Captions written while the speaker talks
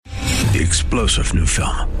The explosive new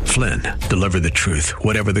film, Flynn, deliver the truth,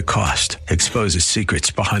 whatever the cost, exposes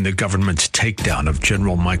secrets behind the government's takedown of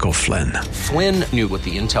General Michael Flynn. Flynn knew what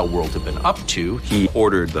the intel world had been up to. He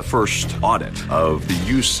ordered the first audit of the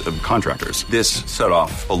use of contractors. This set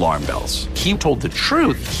off alarm bells. He told the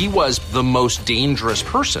truth. He was the most dangerous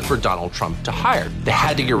person for Donald Trump to hire. They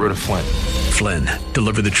had to get rid of Flynn. Flynn,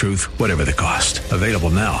 deliver the truth, whatever the cost. Available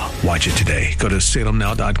now. Watch it today. Go to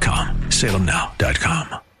salemnow.com.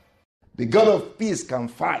 salemnow.com. The God of peace can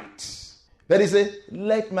fight. But he said,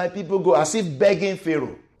 let my people go, as if begging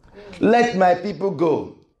Pharaoh. Let my people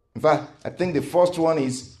go. In fact, I think the first one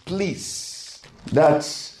is please.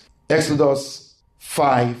 That's Exodus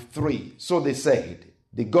 5:3. So they said,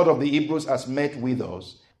 the God of the Hebrews has met with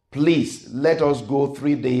us. Please let us go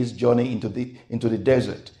 3 days' journey into the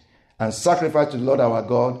desert and sacrifice to the Lord our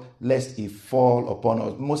God, lest he fall upon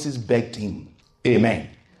us. Moses begged him. Amen.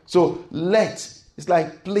 So it's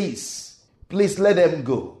like please let them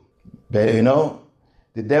go. But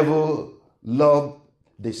the devil loved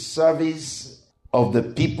the service of the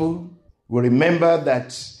people. We remember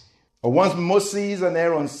that once Moses and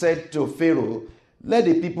Aaron said to Pharaoh, let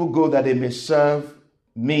the people go that they may serve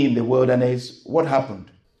me in the wilderness. What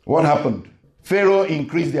happened? Pharaoh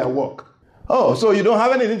increased their work. Oh, so you don't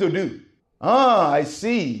have anything to do. I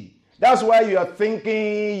see. That's why you are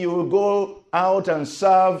thinking you will go out and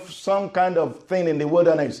serve some kind of thing in the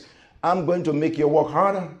wilderness. I'm going to make your work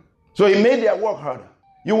harder. So he made their work harder.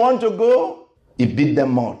 You want to go? He beat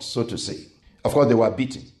them out, so to say. Of course, they were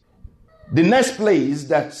beaten. The next place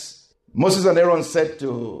that Moses and Aaron said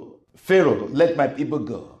to Pharaoh, let my people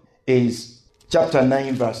go, is chapter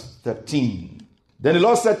 9, verse 13. Then the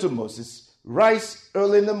Lord said to Moses, rise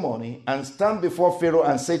early in the morning and stand before Pharaoh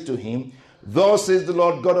and say to him, thus says the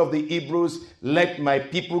Lord God of the Hebrews, let my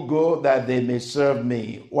people go that they may serve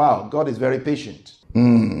me. Wow, God is very patient.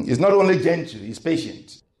 He's not only gentle, he's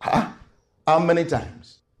patient. How many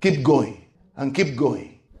times? Keep going and keep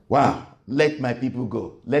going. Wow, let my people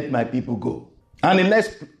go. Let my people go. And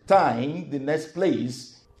the next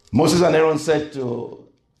place, Moses and Aaron said to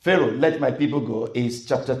Pharaoh, let my people go, is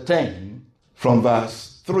chapter 10 from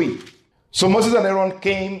verse 3. So Moses and Aaron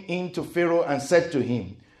came in to Pharaoh and said to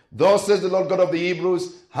him, thus says the Lord God of the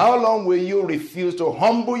Hebrews, how long will you refuse to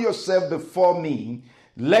humble yourself before me?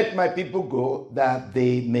 Let my people go that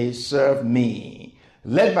they may serve me.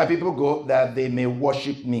 Let my people go that they may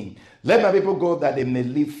worship me. Let my people go that they may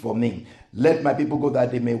live for me. Let my people go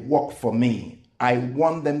that they may work for me. I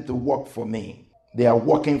want them to work for me. They are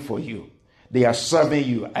working for you. They are serving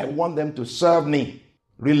you. I want them to serve me.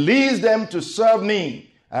 Release them to serve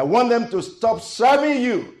me. I want them to stop serving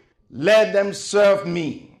you. Let them serve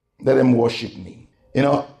me. Let them worship me.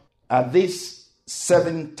 At this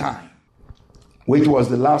seventh time, which was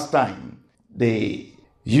the last time they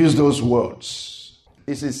used those words.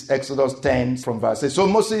 This is Exodus 10 from verse 8. So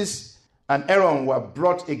Moses and Aaron were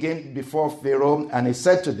brought again before Pharaoh, and he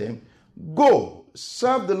said to them, go,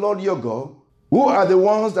 serve the Lord your God. Who are the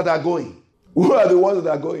ones that are going? Who are the ones that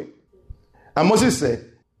are going? And Moses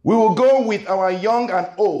said, we will go with our young and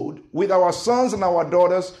old, with our sons and our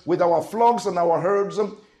daughters, with our flocks and our herds.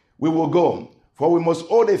 We will go, for we must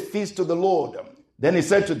hold a feast to the Lord. Then he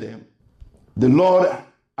said to them, the Lord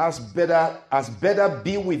has better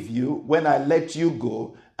be with you when I let you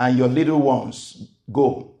go and your little ones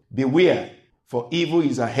go. Beware, for evil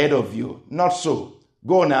is ahead of you. Not so.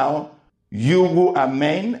 Go now, you who are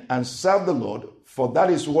men, and serve the Lord, for that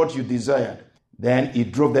is what you desired. Then he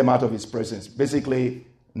drove them out of his presence. Basically,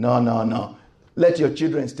 no. Let your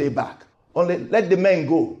children stay back. Only let the men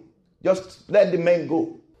go. Just let the men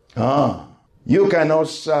go. You cannot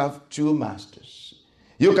serve two masters.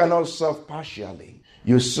 You cannot serve partially.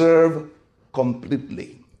 You serve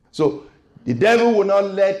completely. So the devil will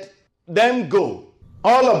not let them go.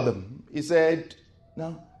 All of them. He said,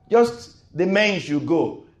 no, just the men should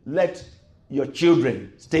go. Let your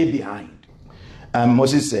children stay behind. And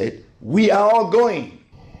Moses said, we are all going.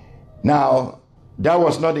 Now, that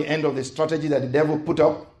was not the end of the strategy that the devil put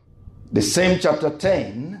up. The same chapter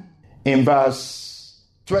 10, in verse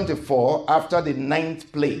 24, after the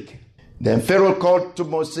 9th plague. Then Pharaoh called to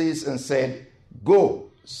Moses and said,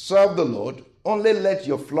 go, serve the Lord. Only let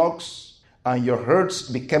your flocks and your herds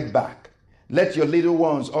be kept back. Let your little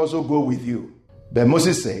ones also go with you. But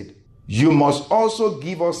Moses said, you must also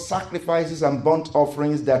give us sacrifices and burnt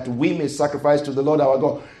offerings that we may sacrifice to the Lord our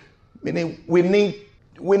God. Meaning, we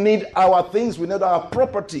need our things, we need our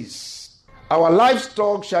properties. Our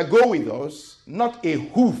livestock shall go with us, not a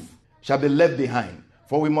hoof shall be left behind.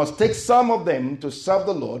 For we must take some of them to serve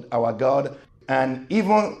the Lord our God, and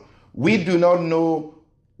even we do not know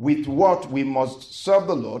with what we must serve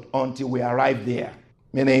the Lord until we arrive there.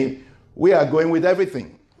 Meaning, we are going with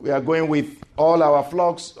everything. We are going with all our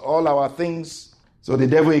flocks, all our things. So the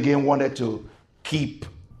devil again wanted to keep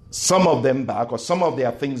some of them back or some of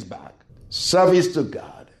their things back. Service to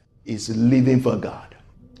God is living for God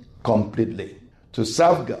completely. To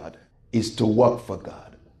serve God is to work for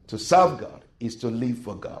God. To serve God is to live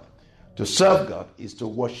for God. To serve God is to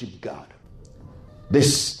worship God.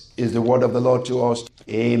 This is the word of the Lord to us.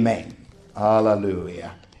 Amen.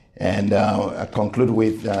 Hallelujah. And I conclude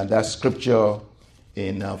with that scripture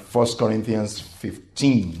in 1 Corinthians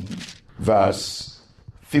 15, verse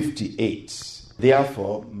 58.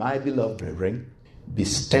 Therefore, my beloved brethren, be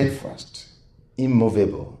steadfast,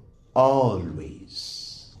 immovable,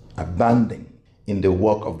 always abounding in the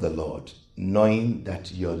work of the Lord, knowing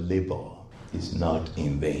that your labor is not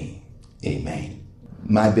in vain. Amen.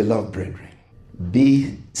 My beloved brethren,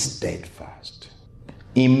 be steadfast,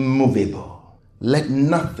 immovable. Let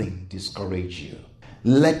nothing discourage you.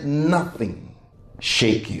 Let nothing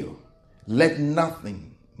shake you. Let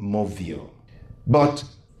nothing move you. But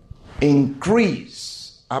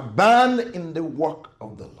increase, abound in the work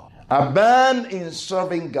of the Lord. Abound in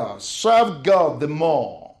serving God. Serve God the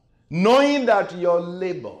more, knowing that your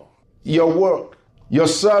labor, your work, your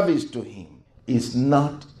service to Him is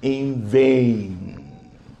not in vain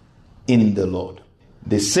in the Lord.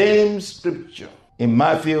 The same scripture in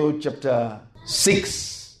Matthew chapter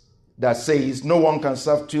 6 that says, no one can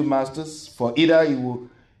serve two masters, for either he will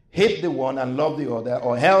hate the one and love the other,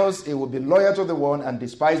 or else he will be loyal to the one and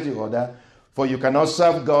despise the other, for you cannot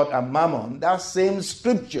serve God and mammon. That same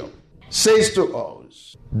scripture says to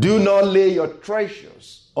us, do not lay your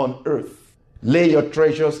treasures on earth, lay your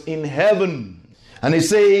treasures in heaven. And it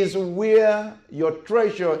says, where your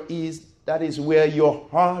treasure is, that is where your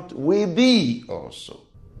heart will be also.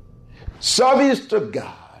 Service to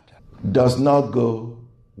God does not go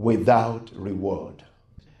without reward.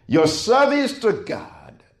 Your service to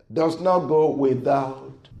God does not go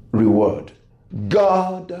without reward.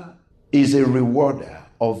 God is a rewarder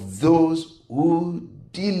of those who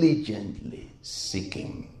diligently seek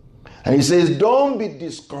Him. And He says, don't be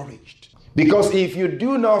discouraged, because if you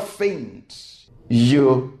do not faint,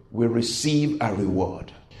 you will receive a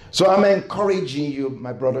reward. So I'm encouraging you,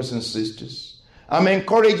 my brothers and sisters. I'm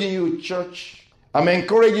encouraging you, church. I'm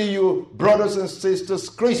encouraging you, brothers and sisters,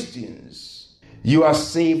 Christians. You are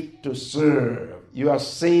saved to serve. You are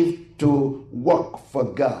saved to work for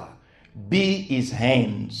God. Be His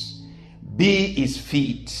hands. Be His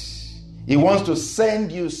feet. He wants to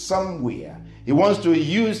send you somewhere. He wants to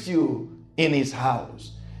use you in His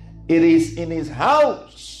house. It is in His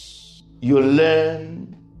house you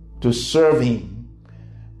learn to serve Him.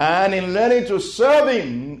 And in learning to serve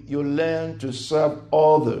Him, you learn to serve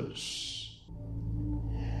others.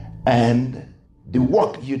 And the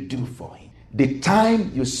work you do for Him, the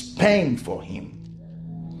time you spend for Him,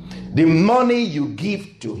 the money you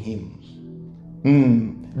give to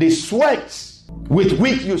Him, the sweat with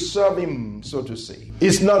which you serve Him, so to say,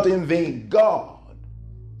 is not in vain. God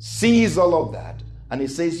sees all of that, and He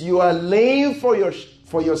says you are laying for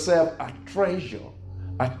yourself a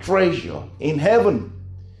treasure in heaven.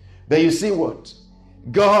 Then you see what?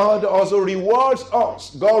 God also rewards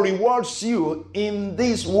us. God rewards you in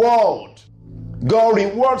this world. God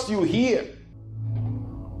rewards you here.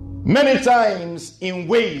 Many times in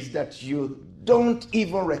ways that you don't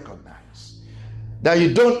even recognize, that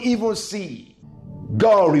you don't even see.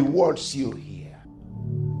 God rewards you here.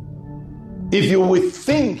 If you will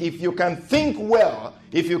think, if you can think well,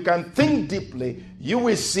 if you can think deeply, you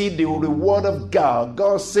will see the reward of God.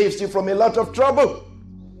 God saves you from a lot of trouble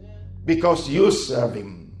because you serve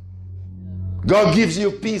Him. God gives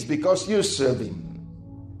you peace because you serve Him.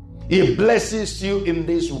 He blesses you in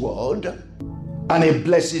this world, and He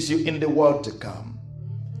blesses you in the world to come.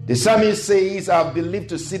 The psalmist says, I believe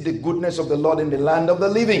to see the goodness of the Lord in the land of the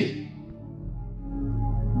living.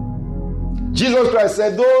 Jesus Christ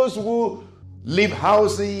said, those who leave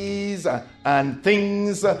houses and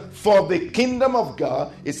things for the kingdom of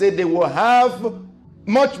God, He said they will have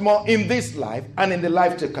much more in this life and in the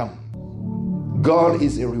life to come. God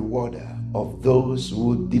is a rewarder of those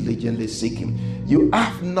who diligently seek Him. You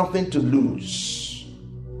have nothing to lose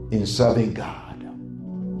in serving God.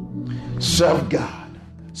 Serve God,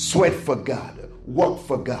 sweat for God, work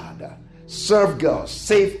for God, serve God,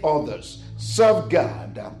 save others, serve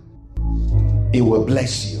God. It will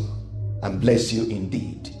bless you and bless you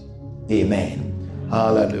indeed. Amen.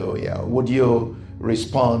 Hallelujah. Would you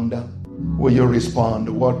respond? Will you respond?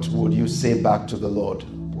 What would you say back to the Lord?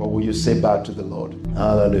 What will you say back to the Lord?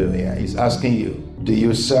 Hallelujah. He's asking you, do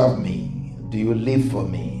you serve me? Do you live for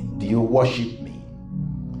me? Do you worship me?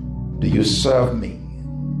 Do you serve me?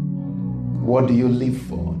 What do you live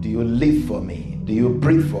for? Do you live for me? Do you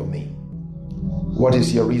breathe for me? What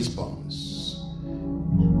is your response?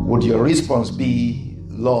 Would your response be,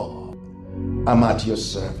 Lord, I'm at your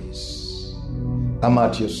service. I'm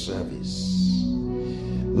at your service.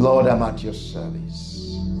 Lord, I'm at your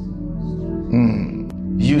service.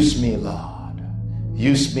 Use me, Lord.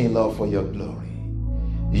 Use me, Lord, for your glory.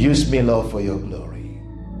 Use me, Lord, for your glory.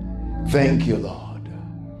 Thank you, Lord.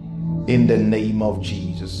 In the name of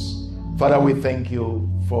Jesus. Father, we thank you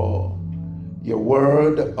for your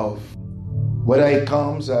word of whether it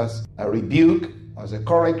comes as a rebuke, as a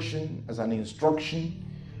correction, as an instruction,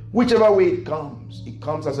 whichever way it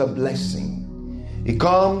comes as a blessing. It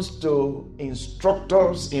comes to instruct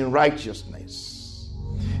us in righteousness.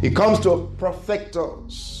 It comes to perfect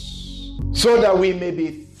us so that we may be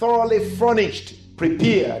thoroughly furnished,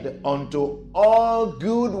 prepared unto all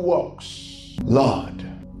good works. Lord,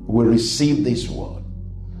 we receive this word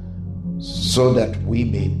so that we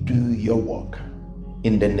may do your work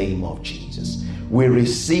in the name of Jesus. We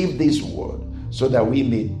receive this word so that we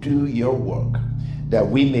may do your work, that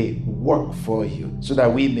we may work for you, so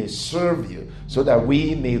that we may serve you, so that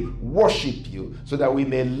we may worship you, so that we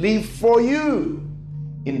may live for you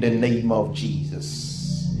in the name of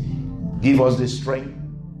Jesus. Give us the strength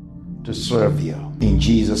to serve you. In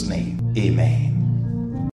Jesus' name,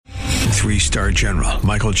 amen. 3-star General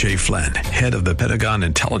Michael J. Flynn, head of the Pentagon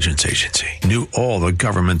Intelligence Agency, knew all the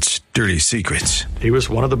government's dirty secrets. He was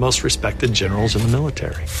one of the most respected generals in the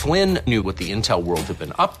military. Flynn knew what the intel world had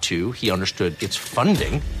been up to. He understood its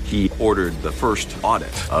funding. He ordered the first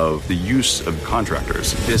audit of the use of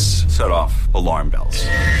contractors. This set off alarm bells.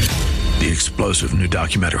 The explosive new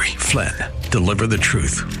documentary, Flynn, Deliver the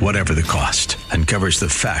Truth, Whatever the Cost, uncovers the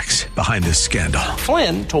facts behind this scandal.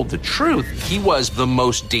 Flynn told the truth. He was the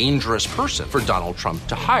most dangerous person for Donald Trump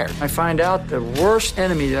to hire. I find out the worst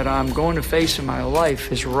enemy that I'm going to face in my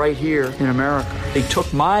life is right here in America. They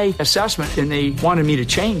took my assessment and they wanted me to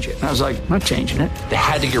change it. And I was like, I'm not changing it. They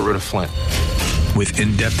had to get rid of Flynn. With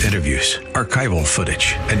in-depth interviews, archival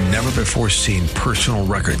footage, and never-before-seen personal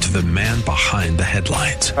records of the man behind the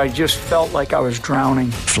headlines. I just felt like I was drowning.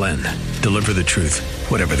 Flynn, Deliver the Truth,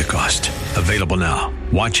 Whatever the Cost. Available now.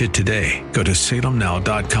 Watch it today. Go to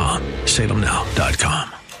salemnow.com.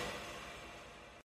 salemnow.com.